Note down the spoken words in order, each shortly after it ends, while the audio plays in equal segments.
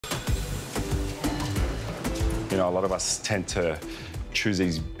know, a lot of us tend to choose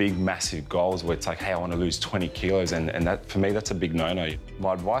these big, massive goals where it's like, hey, I want to lose 20 kilos, and that, for me, that's a big no-no.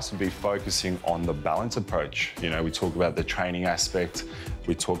 My advice would be focusing on the balance approach. You know, we talk about the training aspect,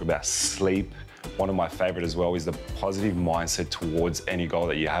 we talk about sleep. One of my favorite as well is the positive mindset towards any goal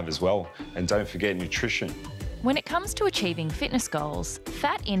that you have as well. And don't forget nutrition. When it comes to achieving fitness goals,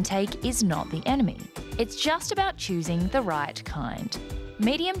 fat intake is not the enemy. It's just about choosing the right kind.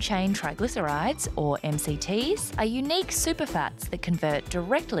 Medium-chain triglycerides, or MCTs, are unique superfats that convert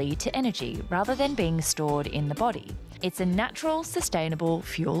directly to energy rather than being stored in the body. It's a natural, sustainable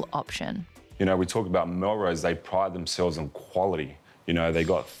fuel option. You know, we talk about Melrose, they pride themselves on quality. You know, they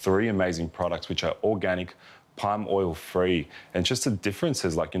got 3 amazing products which are organic, palm oil free, and just the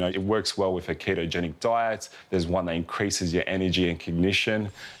differences, like, you know, it works well with a ketogenic diet. There's one that increases your energy and cognition.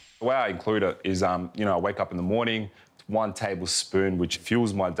 The way I include it is, you know, I wake up in the morning, 1 tablespoon, which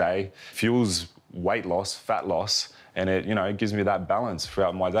fuels my day, fuels weight loss, fat loss, and it, you know, it gives me that balance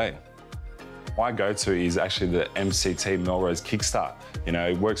throughout my day. My go-to is actually the MCT Melrose Kickstart. You know,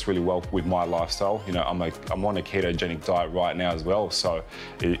 it works really well with my lifestyle. You know, I'm on a ketogenic diet right now as well, so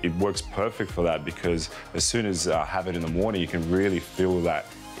it works perfect for that, because as soon as I have it in the morning, you can really feel that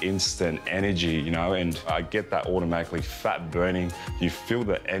instant energy, you know, and I get that automatically fat burning. You feel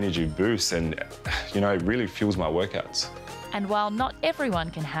the energy boost, and, you know, it really fuels my workouts. And while not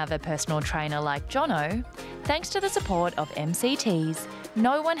everyone can have a personal trainer like Jono, thanks to the support of MCTs,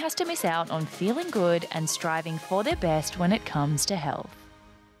 no one has to miss out on feeling good and striving for their best when it comes to health.